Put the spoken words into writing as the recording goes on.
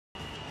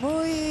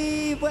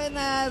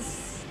buenas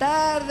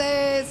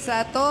tardes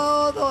a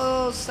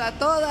todos, a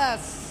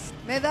todas.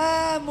 Me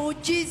da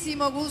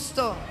muchísimo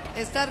gusto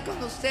estar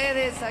con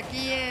ustedes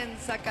aquí en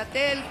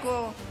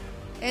Zacatelco,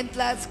 en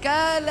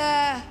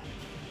Tlaxcala.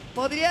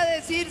 Podría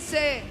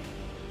decirse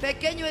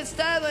pequeño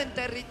estado en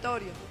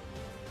territorio,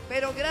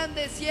 pero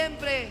grande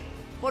siempre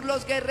por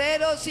los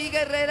guerreros y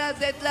guerreras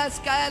de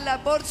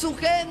Tlaxcala, por su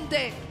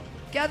gente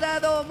que ha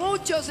dado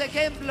muchos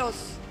ejemplos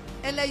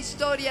en la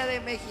historia de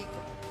México.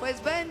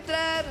 Pues va a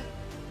entrar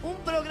un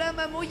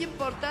programa muy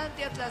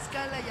importante a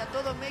Tlaxcala y a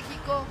todo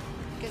México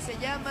que se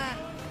llama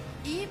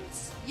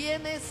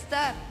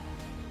IMSS-Bienestar,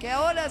 que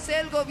ahora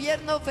sea el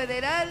gobierno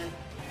federal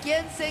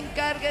quien se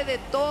encargue de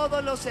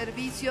todos los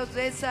servicios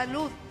de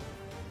salud.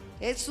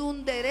 Es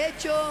un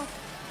derecho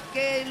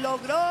que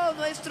logró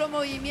nuestro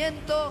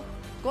movimiento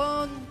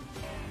con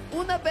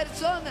una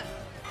persona.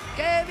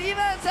 ¡Que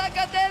viva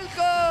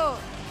Zacatelco!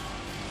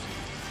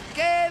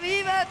 ¡Que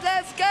viva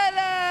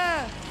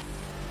Tlaxcala!